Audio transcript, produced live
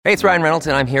Hey, it's Ryan Reynolds,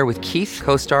 and I'm here with Keith,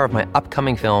 co-star of my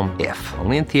upcoming film, If,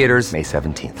 only in theaters May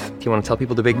 17th. Do you want to tell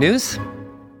people the big news?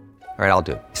 All right, I'll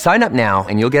do it. Sign up now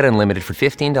and you'll get unlimited for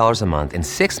 $15 a month and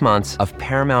 6 months of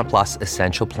Paramount Plus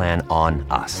Essential Plan on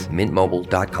us.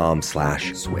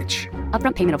 MintMobile.com/switch.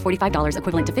 Upfront payment of $45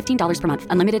 equivalent to $15 per month.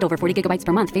 Unlimited over 40 gigabytes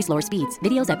per month. Face lower speeds.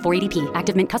 Videos at 480p.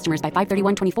 Active Mint customers by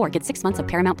 531.24 get 6 months of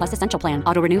Paramount Plus Essential Plan.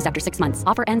 Auto renews after 6 months.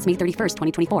 Offer ends May 31st,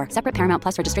 2024. Separate Paramount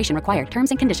Plus registration required. Terms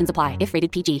and conditions apply if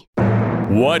rated PG.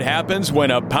 What happens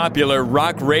when a popular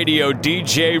rock radio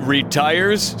DJ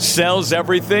retires, sells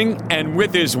everything, and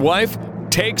with his wife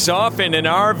takes off in an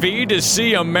RV to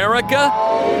see America?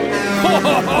 Ho,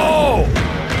 ho, ho!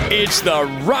 It's the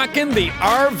Rockin' the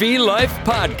RV Life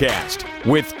podcast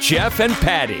with Jeff and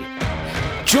Patty.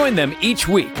 Join them each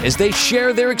week as they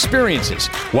share their experiences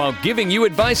while giving you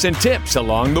advice and tips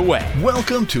along the way.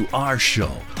 Welcome to our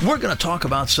show. We're going to talk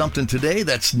about something today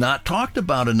that's not talked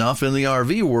about enough in the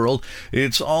RV world.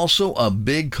 It's also a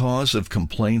big cause of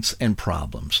complaints and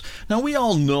problems. Now, we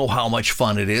all know how much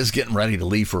fun it is getting ready to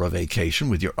leave for a vacation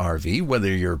with your RV, whether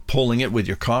you're pulling it with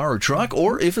your car or truck,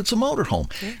 or if it's a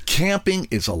motorhome. Yeah. Camping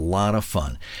is a lot of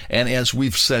fun. And as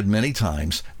we've said many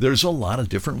times, there's a lot of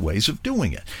different ways of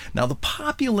doing it. Now, the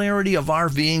popularity of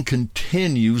RVing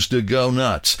continues to go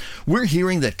nuts. We're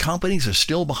hearing that companies are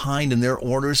still behind in their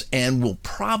orders and will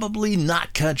probably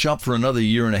not catch up for another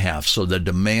year and a half, so the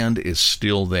demand is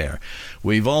still there.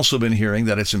 We've also been hearing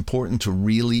that it's important to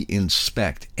really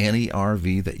inspect any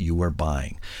RV that you are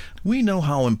buying. We know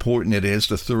how important it is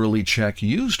to thoroughly check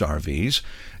used RVs,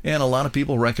 and a lot of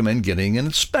people recommend getting an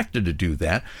inspector to do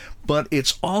that, but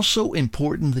it's also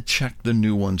important to check the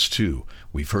new ones too.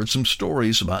 We've heard some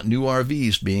stories about new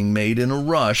RVs being made in a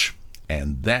rush,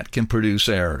 and that can produce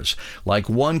errors. Like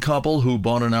one couple who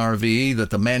bought an RV that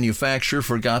the manufacturer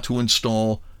forgot to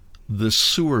install the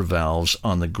sewer valves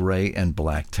on the gray and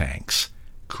black tanks.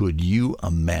 Could you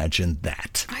imagine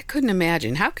that? I couldn't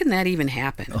imagine. How can that even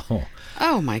happen?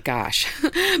 Oh my gosh.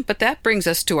 But that brings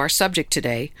us to our subject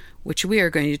today, which we are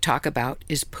going to talk about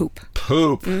is poop.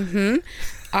 Poop.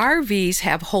 RVs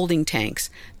have holding tanks.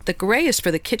 The gray is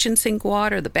for the kitchen sink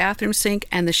water, the bathroom sink,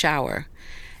 and the shower.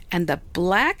 And the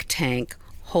black tank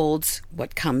holds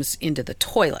what comes into the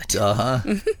toilet.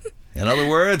 In other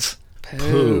words,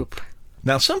 poop.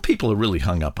 Now, some people are really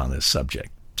hung up on this subject.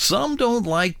 Some don't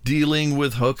like dealing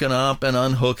with hooking up and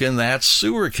unhooking that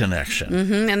sewer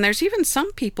connection. And there's even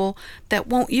some people that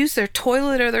won't use their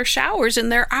toilet or their showers in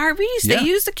their RVs. Yeah. They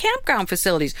use the campground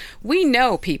facilities. We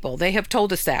know people. They have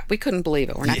told us that. We couldn't believe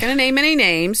it. We're not going to name any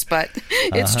names, but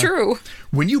it's true.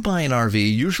 When you buy an RV,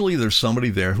 usually there's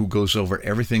somebody there who goes over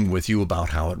everything with you about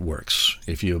how it works.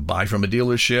 If you buy from a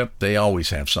dealership, they always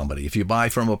have somebody. If you buy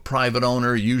from a private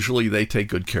owner, usually they take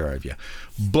good care of you.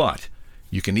 But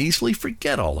you can easily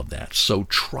forget all of that, so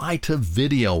try to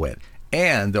video it.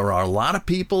 And there are a lot of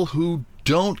people who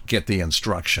don't get the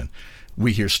instruction.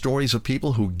 We hear stories of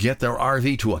people who get their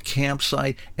RV to a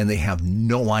campsite and they have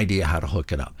no idea how to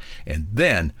hook it up. And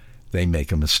then they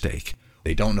make a mistake.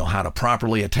 They don't know how to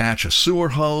properly attach a sewer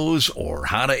hose or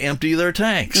how to empty their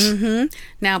tanks.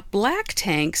 Now, black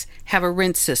tanks have a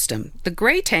rinse system. The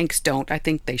gray tanks don't. I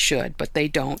think they should, but they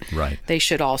don't. Right. They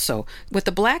should also. With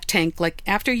the black tank, like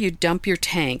after you dump your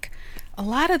tank, a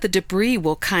lot of the debris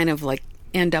will kind of like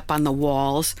end up on the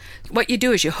walls. What you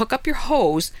do is you hook up your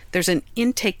hose. There's an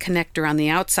intake connector on the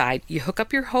outside. You hook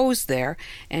up your hose there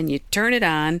and you turn it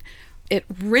on. It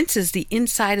rinses the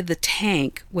inside of the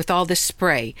tank with all this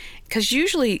spray. Because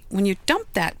usually when you dump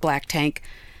that black tank,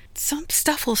 some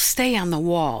stuff will stay on the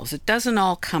walls. It doesn't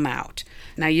all come out.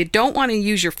 Now, you don't want to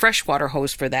use your freshwater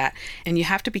hose for that, and you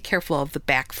have to be careful of the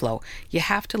backflow. You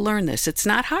have to learn this. It's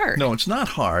not hard. No, it's not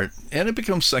hard, and it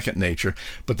becomes second nature.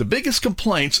 But the biggest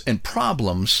complaints and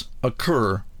problems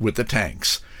occur with the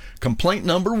tanks. Complaint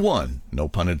number one, no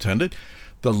pun intended,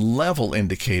 the level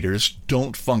indicators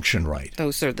don't function right.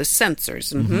 Those are the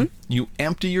sensors. You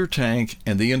empty your tank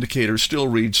and the indicator still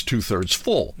reads 2/3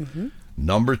 full.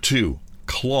 Number two,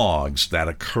 clogs that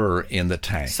occur in the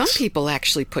tanks. Some people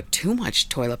actually put too much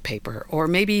toilet paper or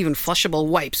maybe even flushable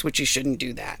wipes, which you shouldn't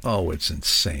do that. Oh, it's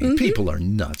insane. People are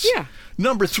nuts. Yeah.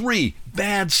 Number three,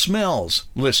 bad smells.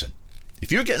 Listen,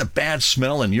 if you're getting a bad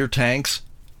smell in your tanks,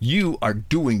 you are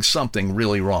doing something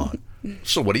really wrong.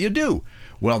 So what do?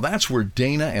 Well, that's where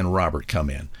Dana and Robert come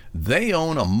in. They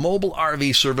own a mobile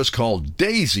RV service called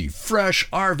Daisy Fresh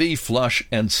RV Flush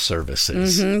and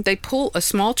Services. They pull a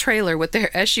small trailer with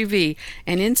their SUV,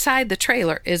 and inside the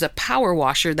trailer is a power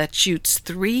washer that shoots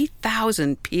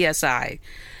 3,000 PSI.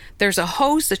 There's a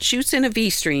hose that shoots in a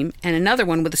V-stream and another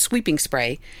one with a sweeping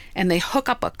spray, and they hook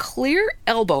up a clear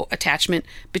elbow attachment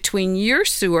between your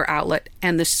sewer outlet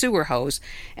and the sewer hose,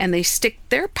 and they stick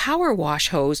their power wash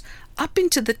hose up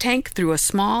into the tank through a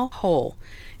small hole.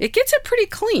 It gets it pretty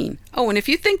clean. Oh, and if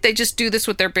you think they just do this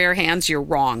with their bare hands, you're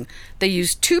wrong. They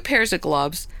use 2 pairs of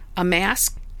gloves, a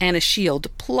mask, and a shield,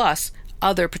 plus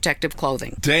other protective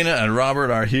clothing. Dana and Robert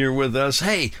are here with us.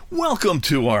 Hey, welcome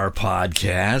to our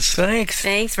podcast. Thanks.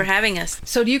 Thanks for having us.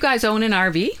 So do you guys own an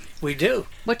RV? We do.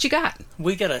 What you got?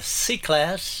 We got a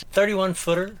C-Class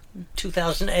 31-footer,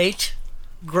 2008.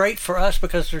 Great for us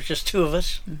because there's just 2 of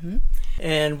us. Mm-hmm.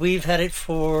 And we've had it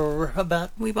for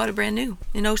about... We bought it brand new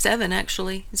in 07,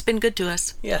 actually. It's been good to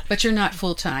us. Yeah. But you're not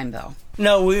full-time, though.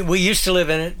 No, we used to live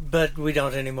in it, but we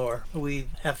don't anymore. We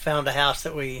have found a house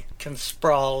that we can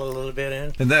sprawl a little bit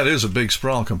in. And that is a big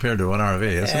sprawl compared to an RV,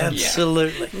 isn't it?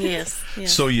 Absolutely. Yes.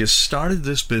 So you started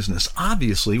this business.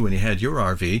 Obviously, when you had your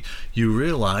RV, you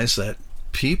realized that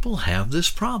people have this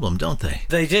problem, don't they?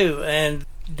 They do. And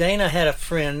Dana had a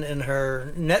friend in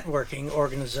her networking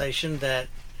organization that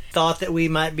thought that we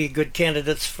might be good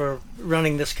candidates for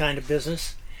running this kind of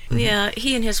business. Yeah,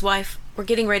 he and his wife were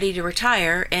getting ready to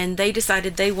retire, and they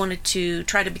decided they wanted to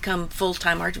try to become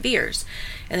full-time RVers.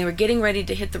 And they were getting ready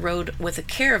to hit the road with a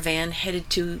caravan headed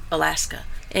to Alaska.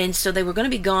 And so they were going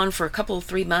to be gone for a couple,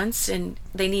 3 months, and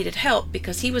they needed help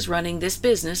because he was running this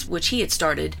business, which he had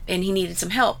started, and he needed some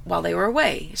help while they were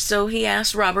away. So he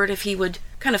asked Robert if he would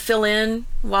kind of fill in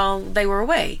while they were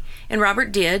away. And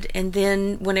Robert did, and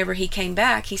then whenever he came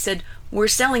back, he said, "We're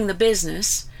selling the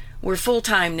business. We're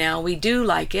full-time now. We do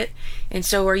like it. And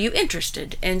so are you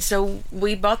interested?" And so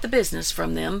we bought the business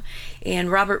from them,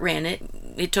 and Robert ran it.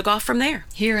 It took off from there.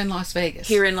 Here in Las Vegas.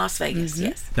 Here in Las Vegas, Mm-hmm.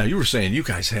 yes. Now, you were saying you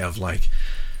guys have like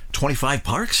 25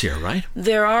 parks here, right?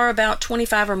 There are about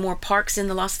 25 or more parks in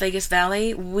the Las Vegas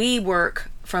Valley. We work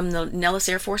from the Nellis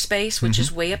Air Force Base, which is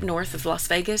way up north of Las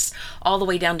Vegas, all the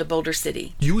way down to Boulder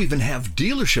City. You even have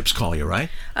dealerships call you, right?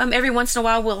 Every once in a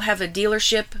while, we'll have a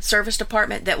dealership service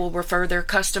department that will refer their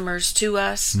customers to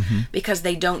us because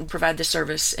they don't provide the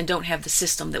service and don't have the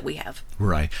system that we have.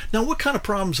 Right. Now, what kind of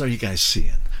problems are you guys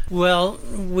seeing? Well,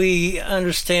 we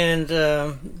understand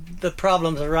the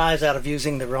problems arise out of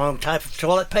using the wrong type of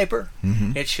toilet paper.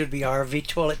 Mm-hmm. It should be RV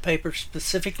toilet paper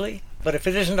specifically. But if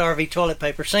it isn't RV toilet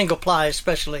paper, single ply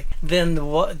especially, then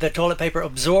the toilet paper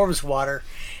absorbs water,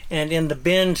 and in the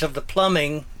bins of the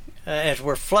plumbing, as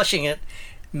we're flushing it,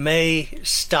 may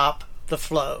stop the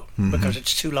flow because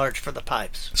it's too large for the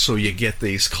pipes. So you get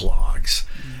these clogs.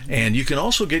 And you can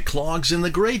also get clogs in the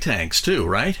gray tanks too,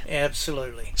 right?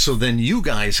 Absolutely. So then you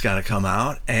guys got to come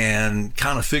out and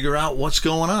kind of figure out what's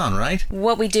going on, right?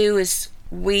 What we do is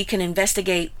we can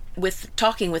investigate with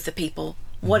talking with the people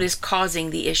what is causing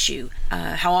the issue,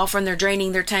 how often they're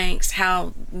draining their tanks,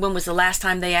 when was the last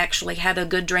time they actually had a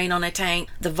good drain on a tank,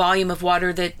 the volume of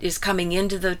water that is coming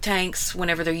into the tanks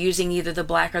whenever they're using either the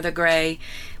black or the gray,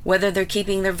 whether they're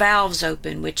keeping their valves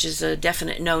open, which is a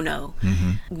definite no-no.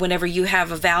 Mm-hmm. Whenever you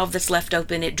have a valve that's left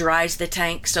open, it dries the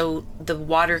tank so the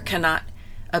water cannot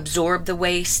absorb the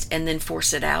waste and then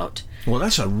force it out. Well,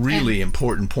 that's a really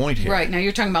important point here. Right. Now,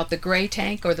 you're talking about the gray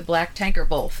tank or the black tank or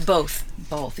both? Both.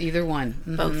 Both. Either one.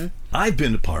 Mm-hmm. Both. I've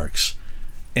been to parks,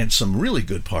 and some really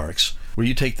good parks, where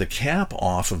you take the cap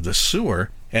off of the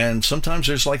sewer, and sometimes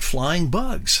there's like flying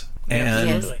bugs.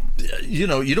 And, you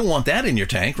know, you don't want that in your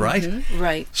tank, right? Mm-hmm.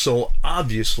 Right. So,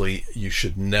 obviously, you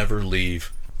should never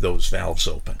leave those valves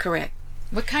open. Correct.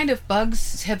 What kind of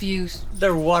bugs have you...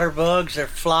 There are water bugs, there are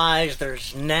flies,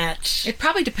 there's gnats. It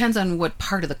probably depends on what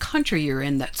part of the country you're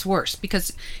in that's worse,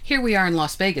 because here we are in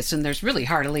Las Vegas and there's really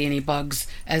hardly any bugs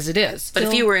as it is. But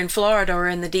if you were in Florida or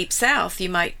in the deep south, you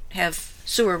might have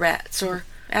sewer rats or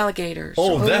alligators.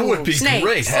 Oh, that would be snakes.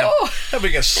 great.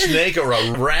 Having a snake or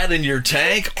a rat in your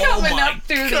tank. Coming oh my up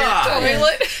through God. the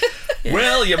toilet.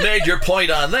 Well, you made your point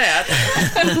on that.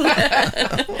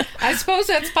 I suppose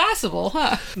that's possible,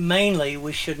 huh? Mainly,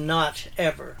 we should not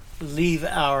ever leave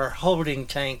our holding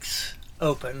tanks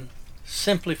open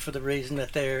simply for the reason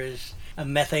that there is a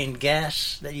methane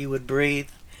gas that you would breathe.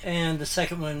 And the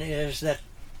second one is that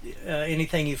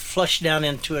anything you flush down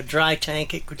into a dry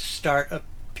tank, it could start a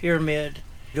pyramid.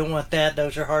 You don't want that.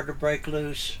 Those are hard to break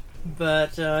loose.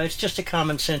 But it's just a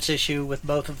common sense issue with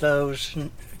both of those.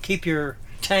 Keep your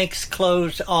tanks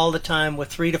closed all the time with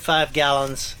 3 to 5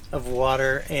 gallons of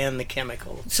water and the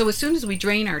chemicals. So as soon as we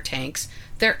drain our tanks,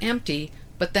 they're empty,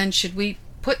 but then should we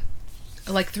put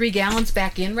like 3 gallons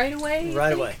back in right away?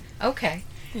 Right away. Okay.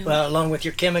 Well, along with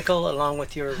your chemical, along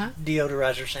with your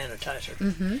deodorizer sanitizer.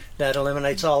 Mm-hmm. That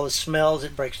eliminates all the smells,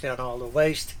 it breaks down all the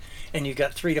waste, and you've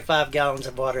got 3 to 5 gallons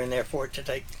of water in there for it to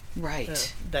take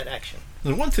that action.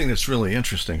 The one thing that's really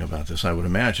interesting about this, I would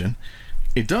imagine,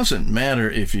 it doesn't matter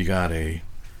if you got a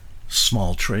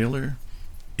small trailer,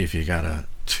 if you got a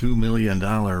 $2 million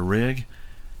rig,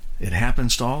 it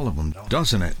happens to all of them,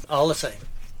 doesn't it? All the same.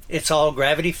 It's all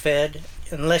gravity fed,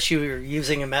 unless you're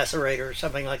using a macerator or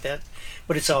something like that.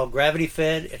 But it's all gravity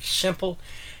fed. It's simple.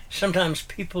 Sometimes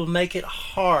people make it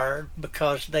hard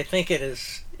because they think it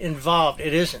is involved.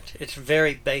 It isn't. It's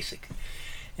very basic.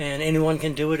 And anyone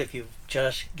can do it if you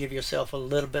just give yourself a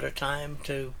little bit of time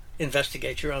to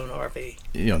investigate your own RV.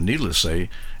 Needless to say,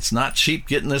 it's not cheap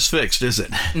getting this fixed, is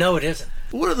it? No, it isn't.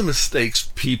 What are the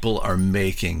mistakes people are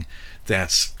making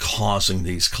that's causing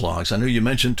these clogs? I know you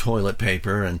mentioned toilet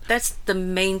paper, and that's the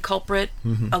main culprit,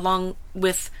 along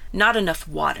with not enough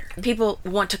water. People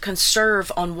want to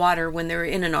conserve on water when they're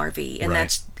in an RV, and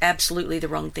that's absolutely the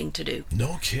wrong thing to do.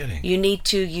 No kidding. You need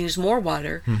to use more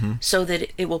water so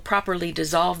that it will properly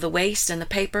dissolve the waste and the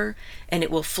paper, and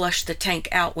it will flush the tank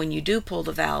out when you do pull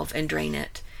the valve and drain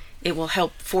it. It will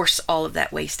help force all of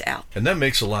that waste out. And that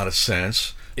makes a lot of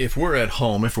sense. If we're at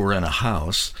home, if we're in a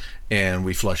house, and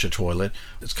we flush a toilet,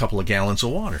 it's a couple of gallons of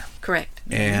water. Correct.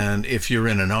 And if you're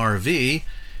in an RV,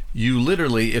 you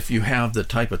literally, if you have the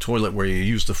type of toilet where you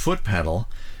use the foot pedal,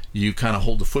 you kind of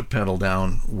hold the foot pedal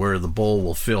down where the bowl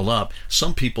will fill up.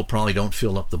 Some people probably don't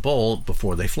fill up the bowl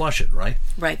before they flush it, right?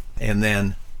 Right. And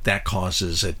then that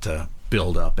causes it to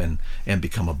build up and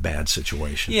become a bad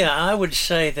situation. Yeah, I would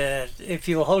say that if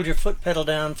you hold your foot pedal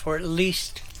down for at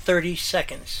least 30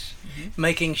 seconds,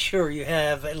 making sure you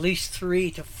have at least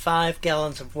 3 to 5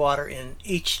 gallons of water in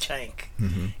each tank,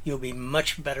 you'll be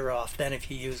much better off than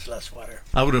if you use less water.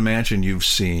 I would imagine you've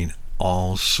seen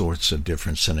all sorts of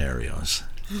different scenarios.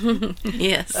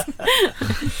 Yes.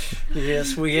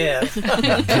 Yes, we have.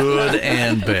 Good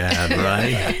and bad,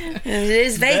 right? It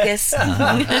is Vegas.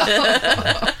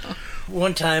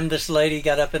 One time this lady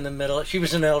got up in the middle, she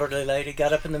was an elderly lady,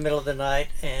 got up in the middle of the night,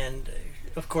 and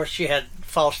of course she had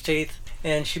false teeth,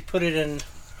 and she put it in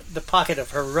the pocket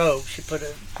of her robe. She put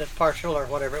the partial or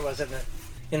whatever it was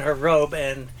in her robe,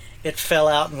 and it fell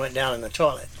out and went down in the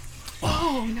toilet.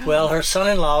 Oh, no. Well, her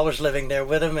son-in-law was living there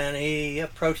with him, and he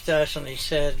approached us and he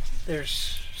said,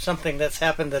 "There's something that's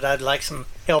happened that I'd like some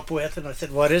help with." And I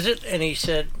said, "What is it?" And he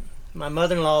said, "My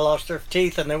mother-in-law lost her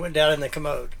teeth and they went down in the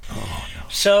commode." Oh, no.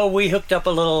 So we hooked up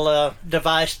a little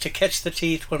device to catch the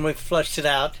teeth when we flushed it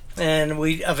out, and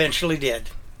we eventually did,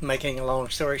 making a long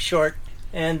story short.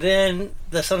 And then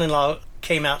the son-in-law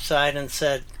came outside and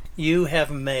said, "You have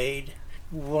made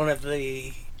one of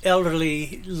the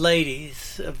elderly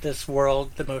ladies of this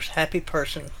world the most happy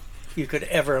person you could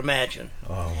ever imagine."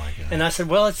 Oh, my God. And I said,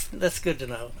 "Well, that's good to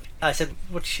know." I said,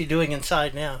 "What's she doing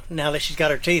inside now? Now that she's got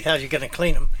her teeth, how's she going to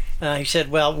clean them?" He said,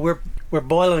 "Well, we're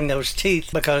boiling those teeth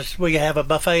because we have a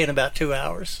buffet in about 2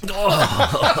 hours."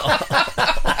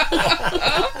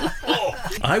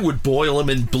 I would boil them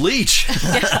in bleach.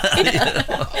 Yeah,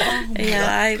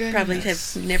 I probably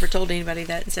have never told anybody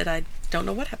that and said I don't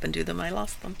know what happened to them. I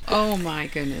lost them. Oh, my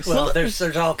goodness. Well, there's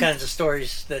all kinds of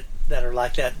stories that are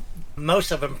like that.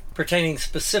 Most of them pertaining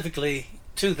specifically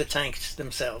to the tanks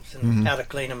themselves and how to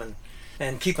clean them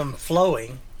and keep them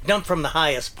flowing. Dump from the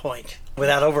highest point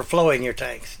without overflowing your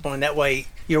tanks. And that way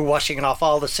you're washing off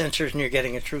all the sensors and you're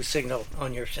getting a true signal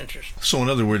on your sensors. So in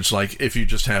other words, like if you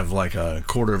just have like a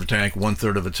quarter of a tank,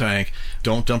 1/3 of a tank,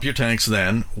 don't dump your tanks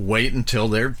then. Wait until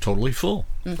they're totally full.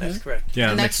 That's correct. Yeah,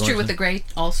 and that's true with the gray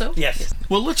also? Yes.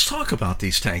 Well, let's talk about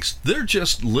these tanks. They're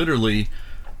just literally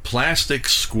plastic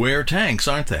square tanks,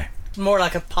 aren't they? More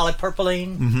like a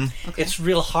polypropylene. Okay. It's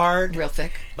real hard. Real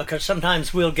thick. Because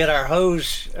sometimes we'll get our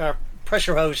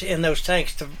pressure hose in those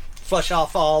tanks to flush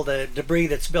off all the debris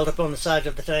that's built up on the sides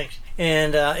of the tanks,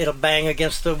 and it'll bang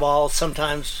against the wall.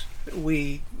 Sometimes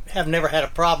we have never had a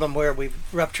problem where we've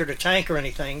ruptured a tank or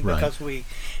anything because we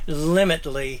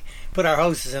limitedly put our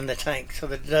hoses in the tank so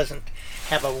that it doesn't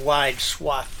have a wide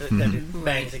swath that it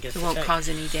bangs against It the won't tank. cause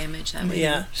any damage that way.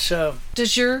 Yeah, so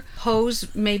Does your hose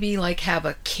maybe like have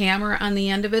a camera on the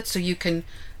end of it so you can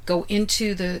go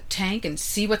into the tank and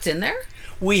see what's in there?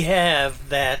 we have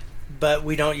that, but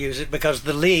we don't use it because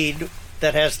the lead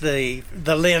that has the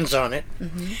lens on it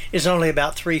is only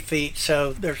about 3 feet,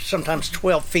 so there's sometimes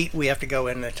 12 feet we have to go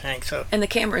in the tank. So And the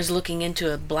camera is looking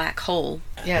into a black hole.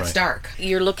 Yeah, it's Right. dark.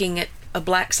 You're looking at a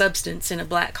black substance in a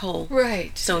black hole.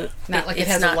 Right. So not like it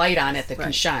it's has not- a light on it that can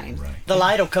Right. shine. Right. the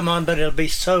light will come on, but it'll be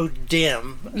so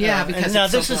dim. Yeah, because and now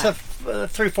it's so this is a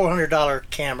 $300-400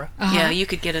 camera. Uh-huh. Yeah, you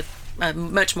could get a a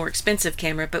much more expensive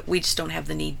camera, but we just don't have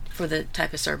the need for the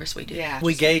type of service we do. Yeah.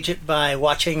 We gauge it by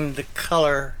watching the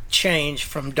color change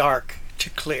from dark to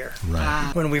clear.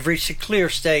 Right. When we've reached a clear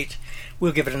state,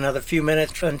 we'll give it another few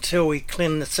minutes until we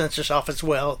clean the sensors off as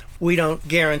well. We don't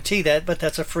guarantee that, but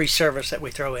that's a free service that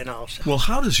we throw in also. Well,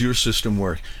 how does your system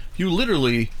work? You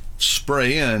literally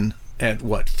spray in at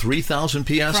what, 3,000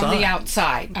 psi? From the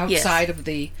outside Yes. of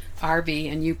the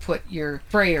RV, and you put your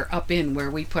sprayer up in where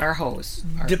we put our hose.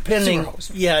 Our Depending, sewer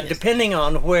hose. yeah, Yes. depending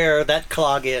on where that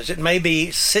clog is, it may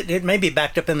be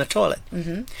backed up in the toilet.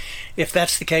 Mm-hmm. If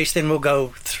that's the case, then we'll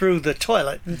go through the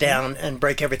toilet down and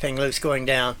break everything loose going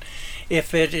down.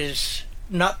 If it is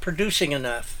not producing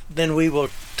enough, then we will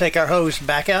take our hose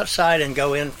back outside and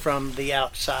go in from the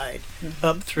outside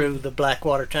up through the black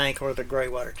water tank or the gray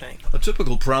water tank. A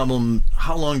typical problem,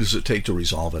 how long does it take to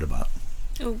resolve it about?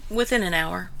 Within an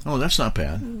hour. Oh, that's not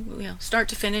bad. Start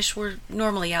to finish, we're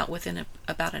normally out within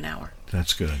about an hour.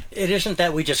 That's good. It isn't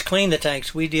that we just clean the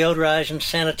tanks. We deodorize and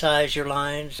sanitize your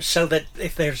lines so that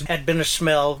if there's had been a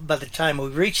smell, by the time we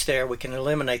reach there, we can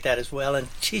eliminate that as well and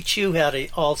teach you how to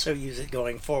also use it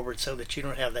going forward so that you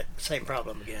don't have that same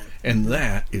problem again. And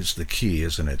that is the key,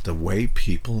 isn't it? The way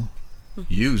people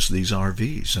use these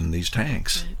RVs and these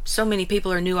tanks. So many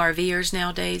people are new RVers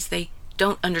nowadays. They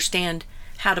don't understand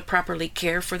how to properly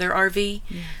care for their RV,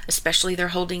 especially their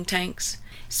holding tanks.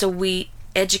 So we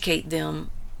educate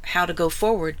them how to go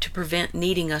forward to prevent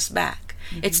needing us back.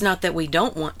 It's not that we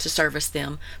don't want to service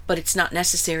them, but it's not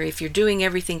necessary. If you're doing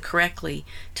everything correctly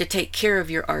to take care of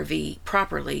your RV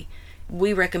properly,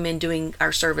 we recommend doing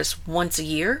our service once a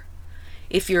year.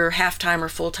 If you're half-time or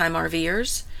full-time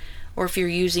RVers, or if you're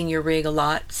using your rig a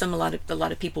lot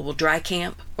of people will dry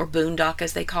camp or boondock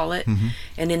as they call it,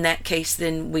 and in that case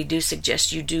then we do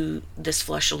suggest you do this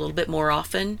flush a little bit more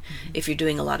often if you're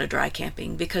doing a lot of dry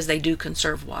camping, because they do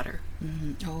conserve water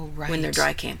Oh, right. when they're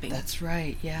dry camping. That's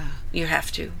right, yeah. You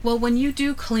have to. Well, when you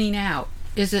do clean out,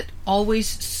 is it always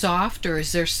soft, or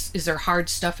is there hard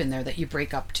stuff in there that you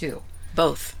break up too?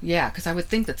 Both. Yeah, because I would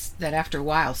think that after a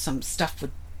while some stuff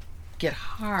would get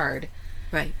hard.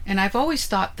 Right. And I've always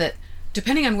thought that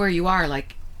depending on where you are,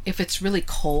 like if it's really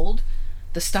cold,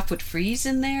 the stuff would freeze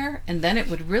in there, and then it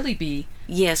would really be...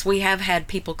 Yes, we have had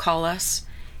people call us,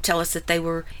 tell us that they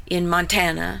were in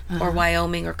Montana or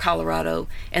Wyoming or Colorado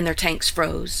and their tanks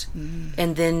froze,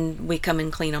 and then we come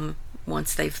and clean them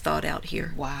once they've thawed out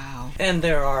here. Wow. And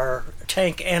there are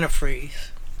tank antifreeze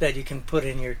that you can put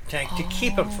in your tank to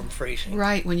keep them from freezing.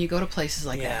 Right, when you go to places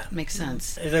like Yeah. that. Makes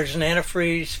sense. There's an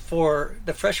antifreeze for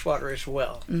the freshwater as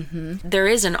well. There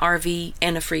is an RV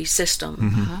antifreeze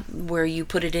system where you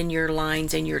put it in your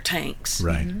lines and your tanks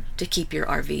Right. to keep your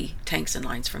RV tanks and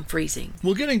lines from freezing.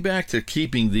 Well, getting back to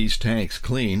keeping these tanks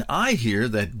clean, I hear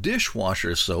that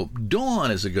dishwasher soap, Dawn,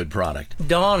 is a good product.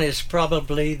 Dawn is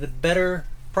probably the better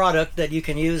product that you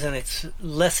can use, and it's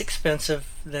less expensive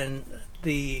than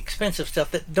the expensive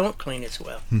stuff that don't clean as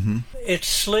well. It's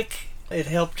slick. It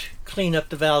helped clean up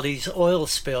the Valdez oil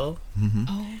spill.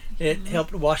 Oh, It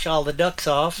helped wash all the ducts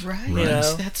off. right. You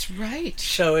know? That's right.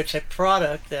 So it's a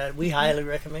product that we highly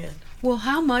recommend. Well,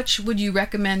 how much would you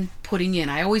recommend putting in?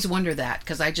 I always wonder that,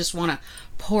 because I just want to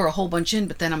pour a whole bunch in,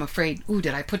 but then I'm afraid, ooh,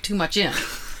 did I put too much in?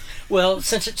 Well,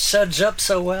 since it suds up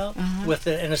so well,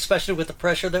 and especially with the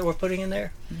pressure that we're putting in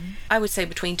there, I would say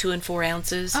between 2 and 4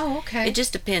 ounces. Oh, okay. It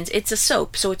just depends. It's a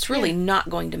soap, so it's really not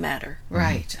going to matter.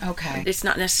 Right, okay. It's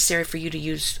not necessary for you to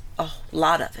use a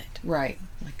lot of it. Right,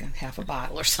 like a half a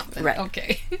bottle or something. Right.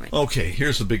 Okay. Okay,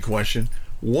 here's the big question.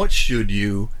 What should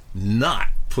you not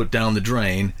put down the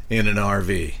drain in an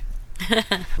RV?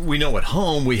 We know at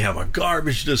home we have a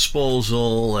garbage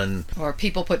disposal and Or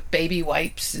people put baby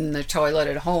wipes in the toilet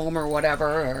at home or whatever,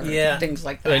 or Yeah. things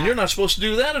like that. and you're not supposed to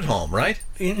do that at home, right?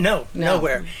 no,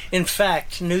 nowhere. In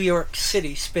fact, New York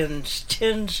City spends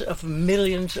tens of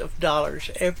millions of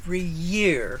dollars every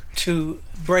year to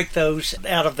break those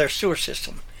out of their sewer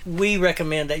system. We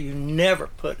recommend that you never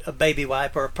put a baby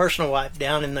wipe or a personal wipe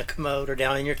down in the commode or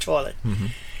down in your toilet,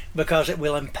 because it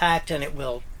will impact and it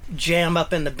will jam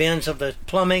up in the bins of the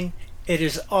plumbing. It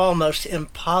is almost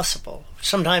impossible.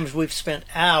 Sometimes we've spent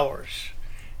hours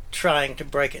trying to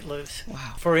break it loose.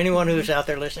 Wow. For anyone who's out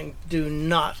there listening, do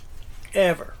not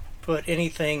ever put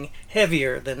anything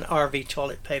heavier than RV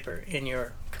toilet paper in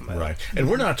your commode. Right. And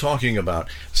we're not talking about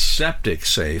septic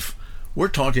safe. We're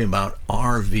talking about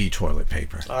RV toilet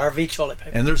paper. RV toilet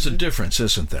paper. And there's a difference,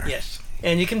 isn't there? Yes.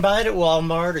 And you can buy it at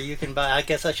Walmart, or you can buy, I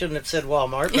guess I shouldn't have said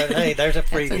Walmart, but hey, there's a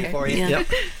freebie okay. for you. Yeah. Yep.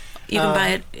 You can buy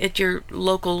it at your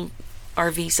local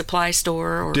RV supply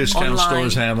store or discount online.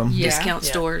 stores have them. Yeah. Discount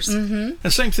stores. Mm-hmm.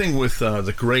 The same thing with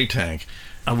the gray tank.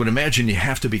 I would imagine you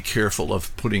have to be careful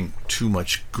of putting too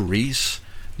much grease.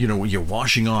 You know, when you're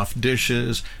washing off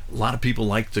dishes, a lot of people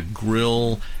like to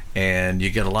grill, and you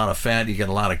get a lot of fat, you get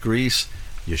a lot of grease.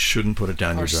 You shouldn't put it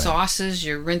down your Or drain. sauces,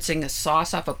 you're rinsing a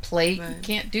sauce off a plate. Right. You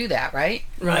can't do that, right?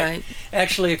 Right.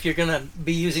 Actually, if you're going to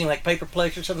be using like paper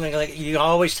plates or something like that, you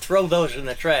always throw those in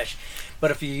the trash. But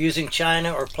if you're using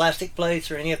china or plastic plates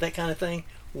or any of that kind of thing,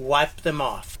 wipe them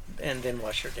off and then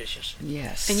wash your dishes.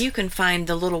 Yes. And you can find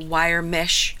the little wire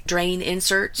mesh drain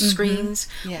insert screens.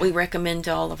 Yeah. We recommend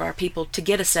to all of our people to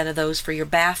get a set of those for your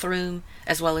bathroom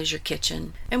as well as your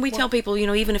kitchen. And we tell people, you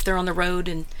know, even if they're on the road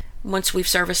and once we've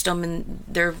serviced them and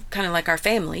they're kind of like our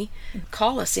family,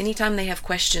 call us anytime they have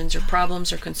questions or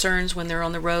problems or concerns when they're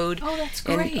on the road. Oh, that's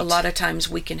great. And a lot of times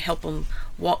we can help them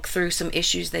walk through some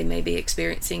issues they may be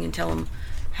experiencing and tell them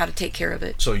how to take care of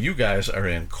it. So you guys are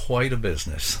in quite a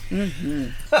business.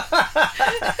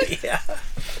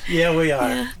 Yeah, we are.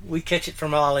 Yeah. We catch it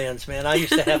from all ends, man. I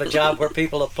used to have a job where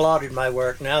people applauded my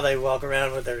work. Now they walk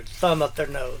around with their thumb up their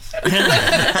nose.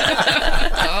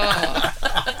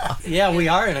 Yeah, we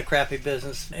are in a crappy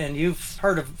business. And you've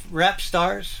heard of rap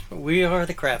stars? We are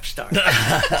the crap stars.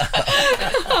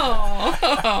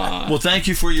 Well, thank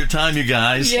you for your time, you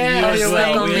guys. Yeah, You're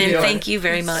welcome, and are. thank you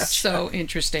very much. So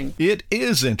interesting. It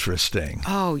is interesting.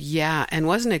 Oh, yeah. And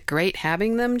wasn't it great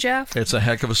having them, Jeff? It's a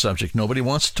heck of a subject. Nobody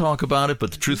wants to talk about it,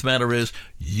 but the truth of the matter is,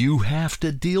 you have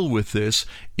to deal with this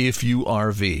if you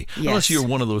RV. Yes. Unless you're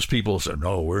one of those people who say,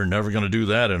 no, we're never going to do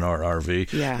that in our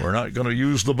RV. Yeah. We're not going to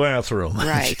use the bathroom.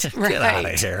 Right, Get right. out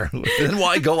of here. Then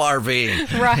why go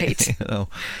RVing? Right. You know?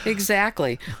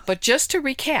 Exactly. But just to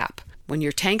recap, when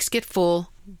your tanks get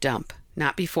full, dump.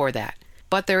 Not before that.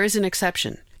 But there is an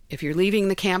exception. If you're leaving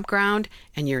the campground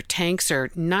and your tanks are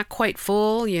not quite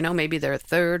full, you know, maybe they're a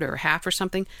third or half or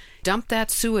something, dump that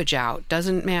sewage out.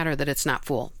 Doesn't matter that it's not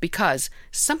full, because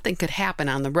something could happen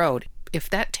on the road. If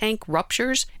that tank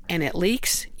ruptures and it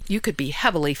leaks, you could be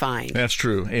heavily fined. That's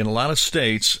true. In a lot of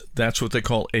states, that's what they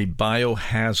call a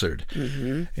biohazard.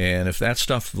 Mm-hmm. And if that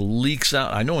stuff leaks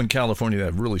out, I know in California they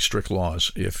have really strict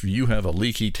laws. If you have a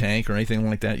leaky tank or anything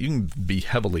like that, you can be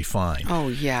heavily fined. Oh,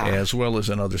 yeah. As well as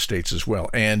in other states as well.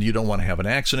 And you don't want to have an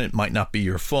accident. It might not be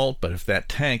your fault, but if that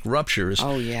tank ruptures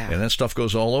Oh, yeah. and that stuff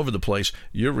goes all over the place,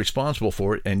 you're responsible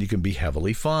for it and you can be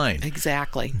heavily fined.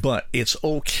 Exactly. But it's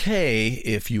okay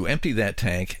if you empty that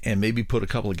tank and maybe put a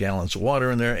couple of gallons of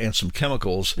water in there and some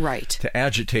chemicals Right. to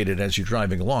agitate it as you're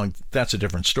driving along. That's a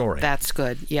different story. That's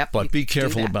good. Yep. But you be do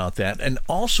careful that. about that. And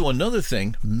also another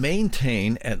thing,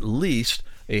 maintain at least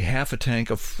a half a tank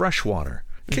of fresh water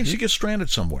in case you get stranded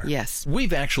somewhere. Yes.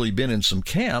 We've actually been in some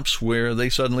camps where they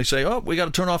suddenly say, oh, we got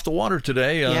to turn off the water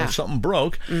today. Yeah. Something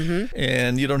broke. Mm-hmm.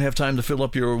 And you don't have time to fill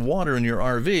up your water in your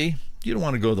RV. You don't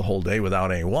want to go the whole day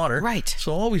without any water. Right.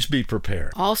 So always be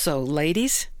prepared. Also,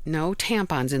 ladies, no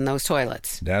tampons in those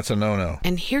toilets. That's a no-no.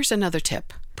 And here's another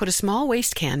tip. Put a small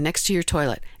waste can next to your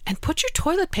toilet and put your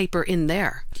toilet paper in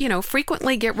there. You know,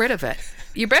 frequently get rid of it.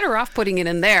 You're better off putting it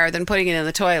in there than putting it in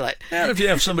the toilet. And if you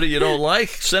have somebody you don't like,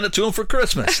 send it to them for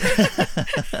Christmas.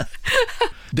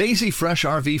 Daisy Fresh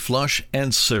RV Flush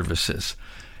and Services.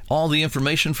 All the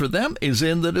information for them is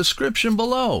in the description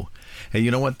below. Hey,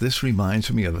 you know what? This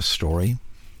reminds me of a story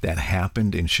that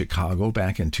happened in Chicago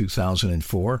back in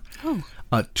 2004. Oh.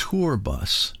 A tour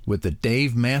bus with the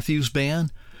Dave Matthews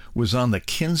Band was on the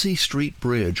Kinsey Street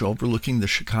Bridge overlooking the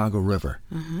Chicago River.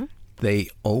 Mm-hmm. They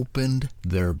opened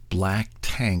their black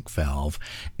tank valve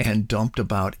and dumped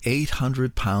about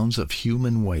 800 pounds of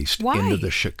human waste into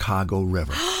the Chicago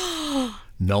River.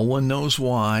 No one knows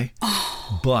why,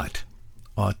 but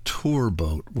a tour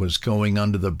boat was going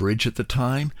under the bridge at the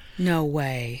time. No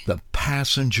way. The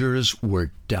passengers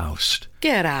were doused.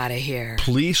 Get out of here.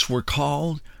 Police were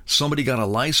called. Somebody got a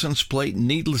license plate.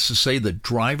 Needless to say, the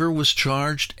driver was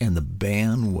charged and the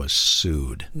band was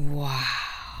sued. Wow.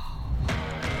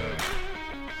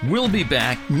 We'll be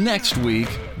back next week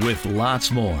with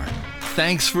lots more.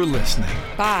 Thanks for listening.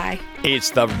 Bye. It's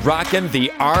the Rockin' the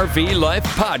RV Life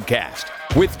podcast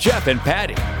with Jeff and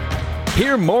Patty.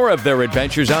 Hear more of their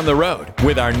adventures on the road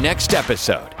with our next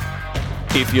episode.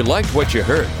 If you liked what you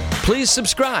heard, please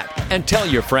subscribe and tell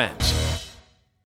your friends.